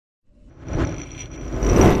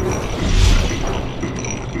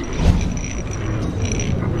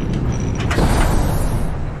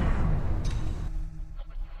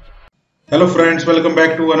Hello friends, welcome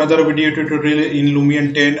back to another video tutorial in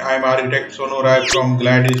Lumion 10. I am architect Sonu Rai from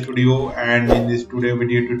Glad Studio, and in this today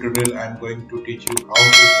video tutorial I am going to teach you how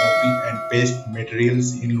to copy and paste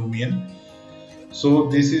materials in Lumion. So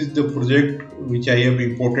this is the project which I have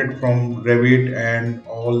imported from Revit, and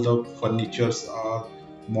all the furnitures are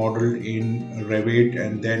modeled in Revit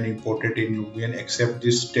and then imported in Lumion except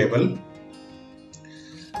this table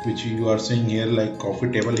which you are seeing here, like coffee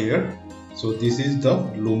table here. So this is the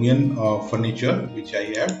Lumion furniture which I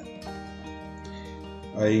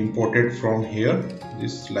imported from here,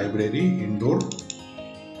 this library indoor,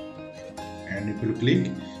 and if you click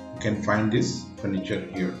you can find this furniture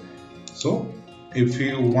here. So if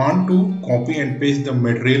you want to copy and paste the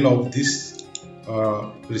material of this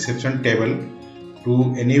reception table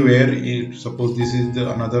to anywhere, suppose this is the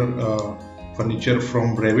another furniture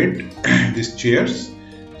from Revit, these chairs.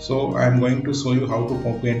 So I am going to show you how to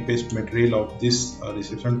copy and paste material of this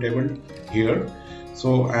reception table here.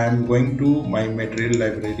 So I am going to my material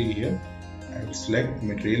library here. I will select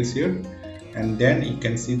materials here, and then you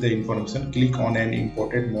can see the information. Click on an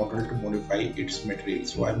imported model to modify its material.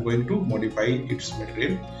 So I am going to modify its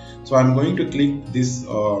material. So I am going to click this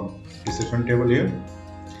reception table here,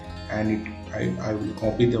 and I will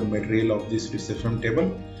copy the material of this reception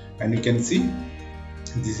table, and you can see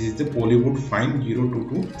this is the polywood fine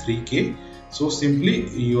 022 3K. So simply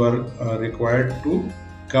you are required to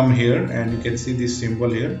come here, and you can see this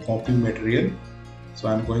symbol here, copy material. So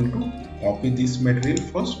I am going to copy this material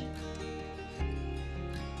first,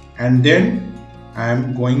 and then I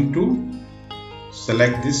am going to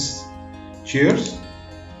select this chairs,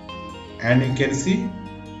 and you can see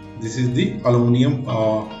this is the aluminum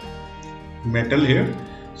metal here.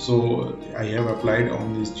 So I have applied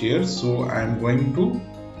on these chairs. So I am going to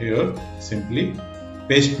here simply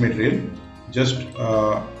paste material just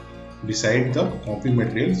beside the copy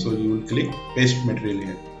material. So you will click paste material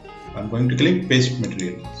here. I'm going to click paste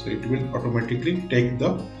material. So it will automatically take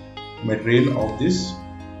the material of this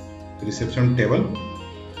reception table,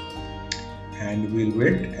 and we'll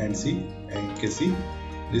wait and see. And you can see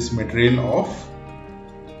this material of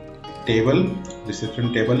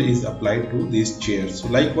reception table is applied to these chairs. So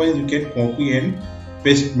likewise you can copy and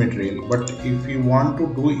paste material, but if you want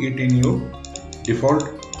to do it in your default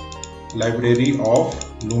library of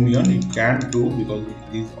Lumion, you can't do, because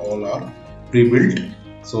these all are pre-built.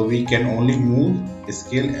 So we can only move,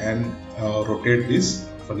 scale and rotate these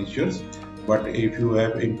furnitures. But if you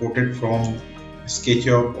have imported from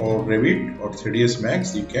SketchUp or Revit or 3ds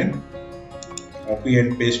Max, you can copy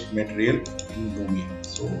and paste material in Lumion.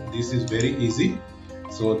 So this is very easy.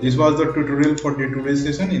 So this was the tutorial for today's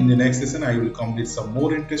session. In the next session I will come with some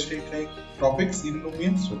more interesting topics in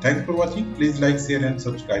Lumion. So thanks for watching. Please like, share and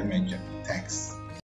subscribe my channel. Thanks.